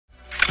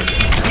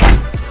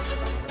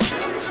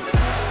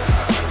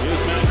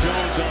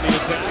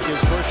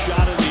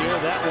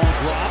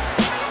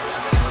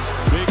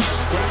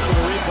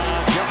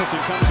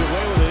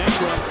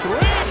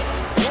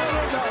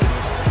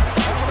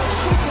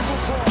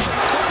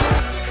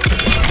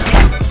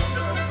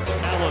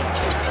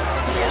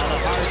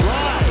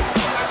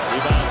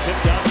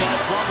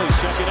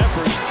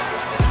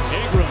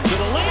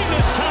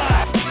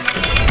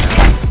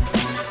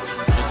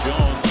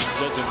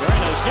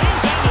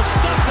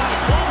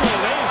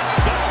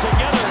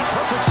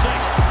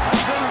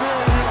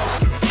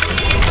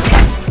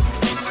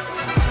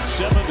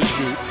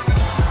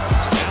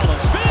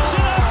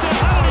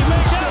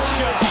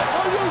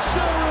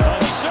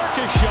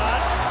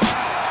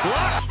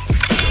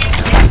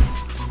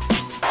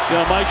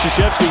Mike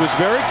Krzyzewski was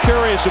very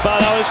curious about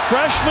how his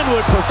freshman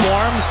would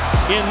perform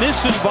in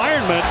this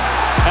environment.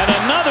 And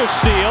another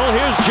steal.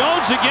 Here's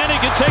Jones again. He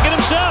can take it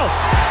himself.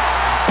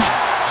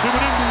 See what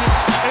Ingram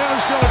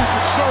has got to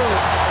conserve.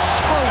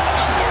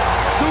 Spurts.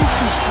 Duke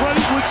is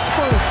great with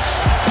spurts.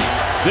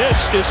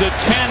 This is a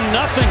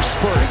 10-0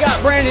 spurt. We got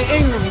Brandon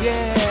Ingram,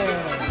 yeah.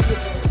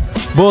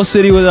 Bull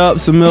City, what up?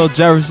 Samil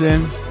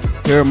Jefferson.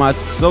 Here are my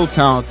so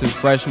talented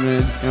freshmen. You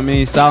know what I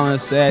mean? Solomon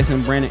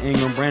Assassin, Brandon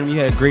Ingram. Brandon, you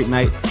had a great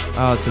night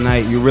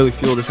tonight. You really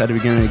fueled us at the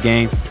beginning of the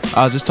game.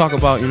 Just talk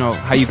about,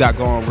 how you got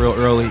going real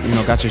early,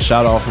 got your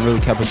shot off and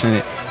really kept us in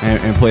it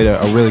and played a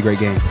really great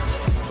game.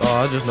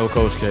 I just know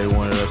Coach K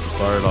wanted us to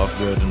start it off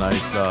good tonight.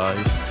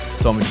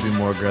 He's told me to be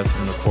more aggressive,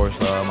 and of course,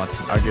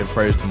 I give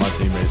praise to my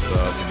teammates for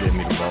getting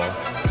me the ball.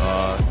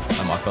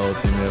 And my fellow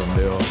teammate,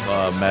 Bill,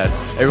 Matt,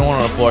 everyone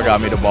on the floor got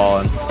me the ball,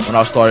 and when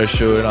I started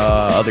shooting,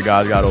 other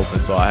guys got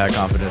open, so I had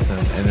confidence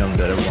in them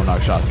that everyone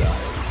knocked shots down.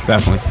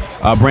 Definitely.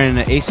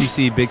 Brandon, the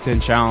ACC Big Ten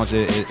Challenge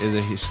is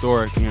a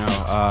historic,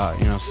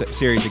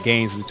 series of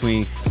games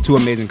between two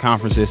amazing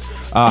conferences.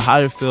 How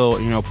did it feel,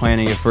 playing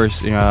in your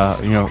first,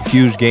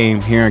 huge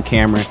game here in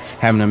Cameron,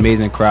 having an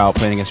amazing crowd,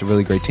 playing against a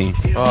really great team?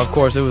 Of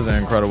course, it was an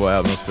incredible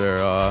atmosphere.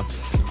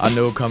 I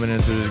knew coming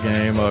into this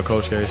game,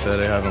 Coach K said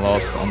they haven't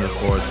lost on this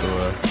court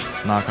to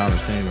a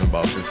non-conference team in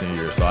about 15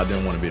 years, so I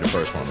didn't want to be the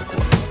first one on the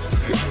court.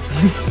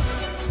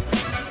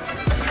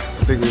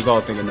 I think we was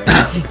all thinking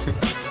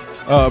that.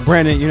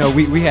 Brandon,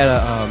 we had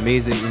an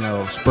amazing,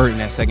 spurt in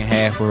that second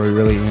half where we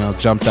really,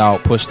 jumped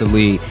out, pushed the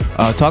lead.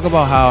 Talk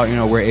about how,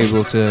 we're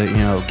able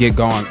to, get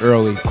going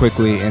early,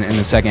 quickly in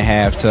the second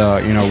half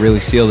to, really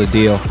seal the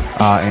deal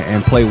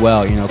and play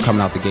well,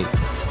 coming out the gate.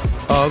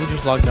 We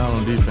just locked down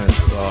on defense,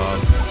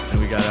 and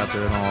we got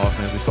after it on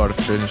offense. We started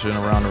finishing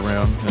around the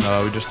rim,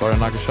 and we just started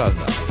knocking shots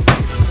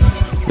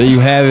down. There you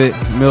have it,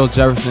 Mill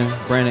Jefferson,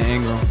 Brandon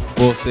Ingram,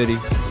 Bull City.